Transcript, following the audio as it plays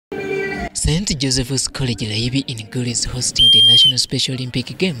St. Joseph's College Laibi in Gulu is hosting the National Special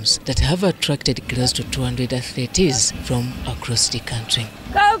Olympic Games that have attracted close to 200 athletes from across the country.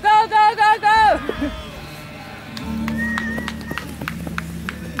 Go, go, go, go, go!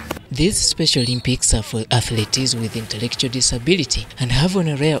 These Special Olympics are for athletes with intellectual disability and have on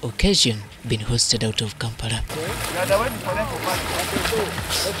a rare occasion been hosted out of Kampala.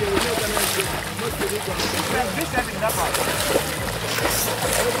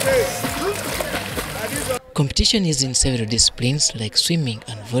 Competition is in several disciplines like swimming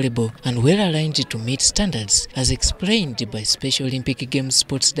and volleyball and well aligned to meet standards, as explained by Special Olympic Games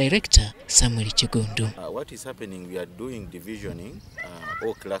Sports Director Samuel Chigundu. What is happening, we are doing divisioning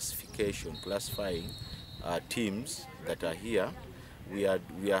or classifying teams that are here. We are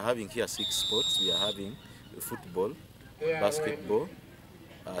having here 6 sports. We are having football, basketball,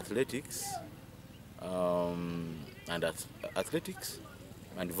 athletics,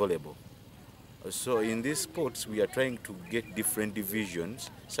 and volleyball. So in these sports, we are trying to get different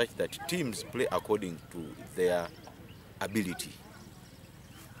divisions such that teams play according to their ability.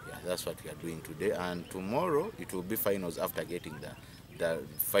 Yeah, that's what we are doing today. And tomorrow, it will be finals after getting the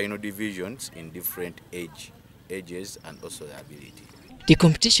final divisions in different ages and also the ability. The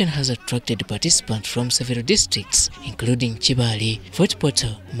competition has attracted participants from several districts, including Chibali, Fort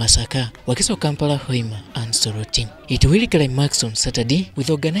Portal, Masaka, Wakiso Kampala, Hoima, and Soroti. It will climax on Saturday,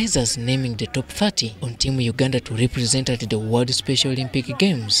 with organizers naming the top 30 on Team Uganda to represent at the World Special Olympic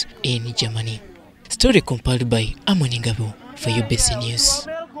Games in Germany. Story compiled by Amoni Ngabo for UBC News.